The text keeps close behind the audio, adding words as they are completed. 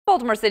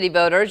Baltimore City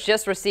voters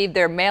just received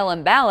their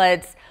mail-in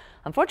ballots.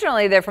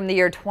 Unfortunately, they're from the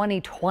year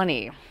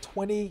 2020.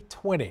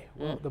 2020.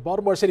 Well, the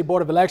Baltimore City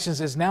Board of Elections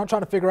is now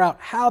trying to figure out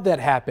how that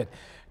happened.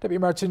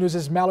 WMR 2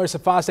 News' Mallory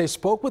Safaste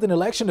spoke with an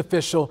election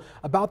official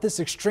about this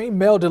extreme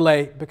mail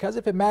delay because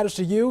if it matters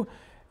to you,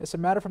 it's a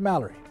matter for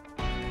Mallory.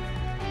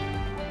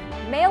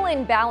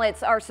 Mail-in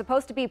ballots are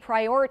supposed to be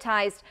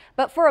prioritized,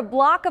 but for a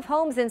block of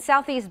homes in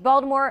Southeast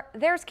Baltimore,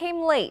 theirs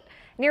came late,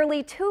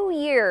 nearly 2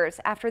 years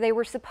after they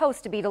were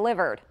supposed to be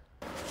delivered.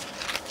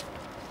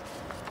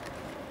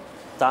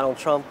 Donald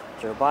Trump,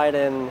 Joe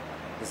Biden,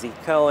 Zeke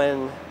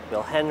Cohen,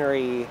 Bill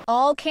Henry.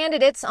 All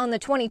candidates on the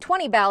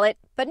 2020 ballot,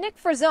 but Nick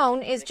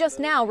Frazone is just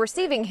now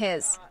receiving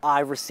his. I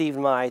received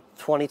my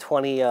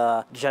 2020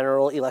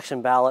 general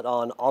election ballot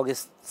on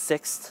August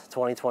 6th,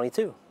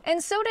 2022.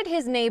 And so did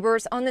his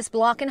neighbors on this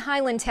block in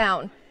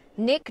Highlandtown.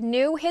 Nick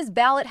knew his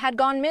ballot had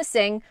gone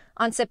missing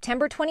on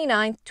September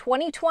 29,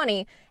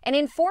 2020. An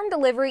informed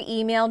delivery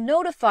email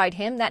notified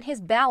him that his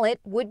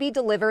ballot would be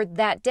delivered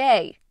that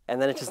day.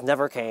 And then it just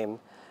never came.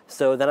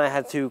 So then I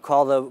had to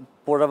call the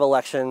Board of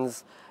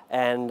Elections,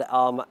 and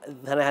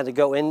then I had to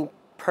go in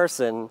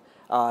person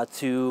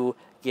to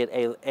get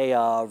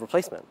a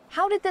replacement.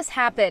 How did this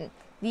happen?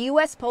 The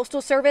U.S.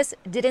 Postal Service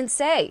didn't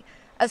say.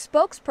 A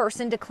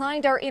spokesperson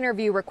declined our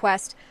interview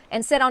request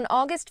and said on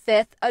August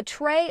 5th, a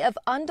tray of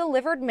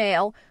undelivered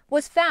mail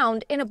was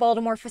found in a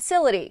Baltimore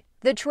facility.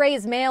 The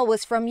tray's mail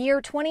was from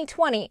year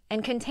 2020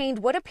 and contained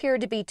what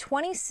appeared to be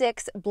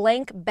 26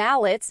 blank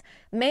ballots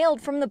mailed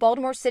from the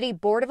Baltimore City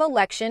Board of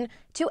Election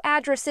to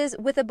addresses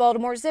with a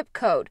Baltimore zip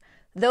code.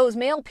 Those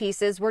mail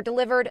pieces were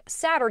delivered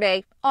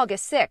Saturday,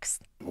 August 6th.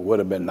 It would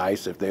have been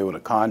nice if they would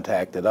have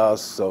contacted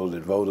us so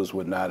that voters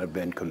would not have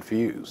been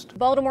confused.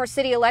 Baltimore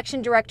City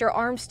Election Director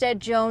Armstead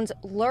Jones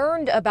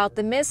learned about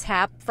the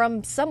mishap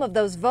from some of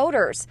those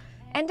voters.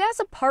 And as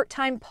a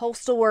part-time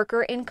postal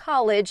worker in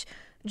college,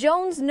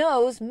 Jones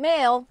knows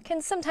mail can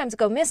sometimes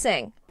go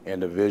missing.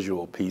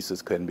 Individual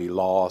pieces can be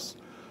lost.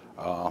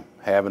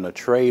 Having a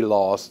tray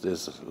lost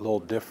is a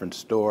little different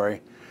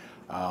story.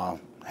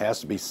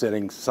 Has to be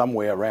sitting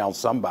somewhere around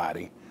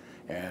somebody,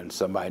 and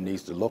somebody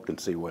needs to look and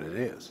see what it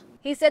is.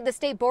 He said the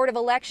State Board of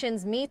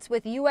Elections meets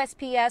with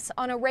USPS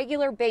on a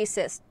regular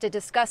basis to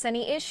discuss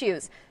any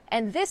issues,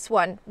 and this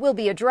one will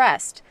be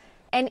addressed.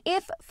 And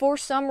if, for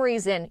some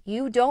reason,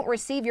 you don't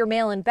receive your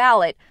mail-in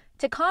ballot,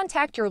 to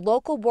contact your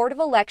local Board of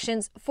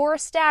Elections for a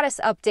status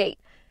update.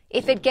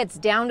 If it gets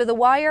down to the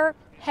wire,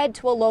 head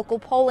to a local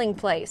polling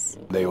place.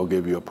 They will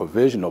give you a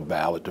provisional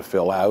ballot to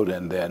fill out,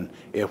 and then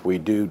if we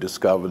do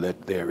discover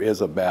that there is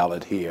a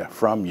ballot here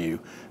from you,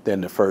 then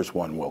the first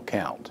one will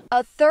count.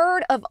 A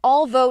third of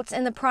all votes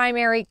in the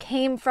primary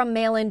came from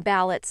mail-in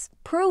ballots,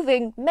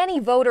 proving many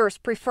voters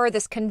prefer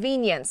this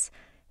convenience.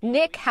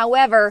 Nick,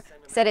 however,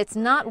 said it's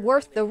not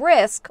worth the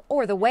risk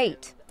or the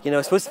wait. You know,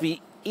 it's supposed to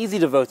be easy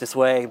to vote this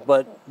way,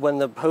 but when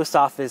the post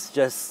office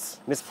just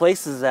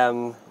misplaces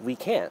them, we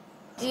can't.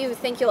 Do you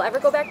think you'll ever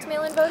go back to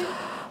mail-in voting?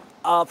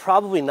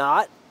 Probably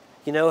not.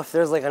 You know, if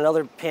there's like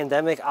another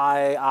pandemic,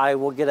 I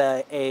will get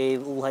a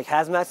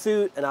hazmat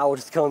suit and I will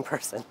just go in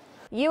person.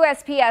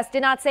 USPS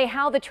did not say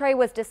how the tray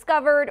was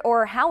discovered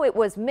or how it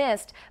was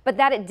missed, but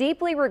that it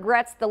deeply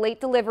regrets the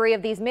late delivery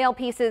of these mail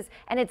pieces,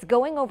 and it's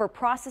going over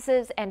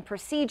processes and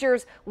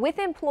procedures with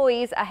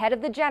employees ahead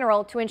of the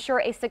general to ensure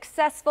a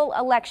successful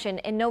election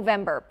in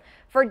November.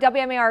 For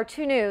WMAR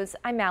 2 News,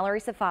 I'm Mallory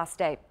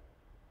Safaste.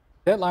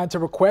 Deadline to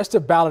request a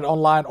ballot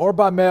online or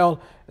by mail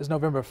is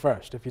November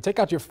 1st. If you take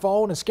out your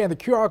phone and scan the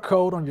QR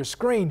code on your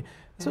screen,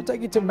 this will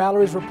take you to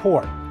Mallory's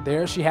report.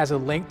 There she has a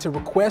link to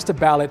request a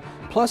ballot,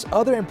 plus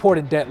other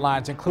important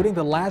deadlines, including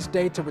the last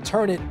day to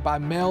return it by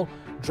mail,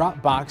 drop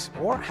box,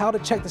 or how to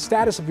check the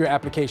status of your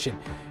application.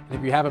 And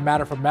if you have a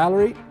matter for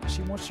Mallory,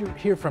 she wants to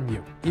hear from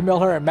you. Email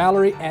her at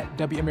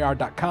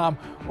mallory@wmar.com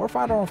or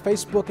find her on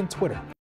Facebook and Twitter.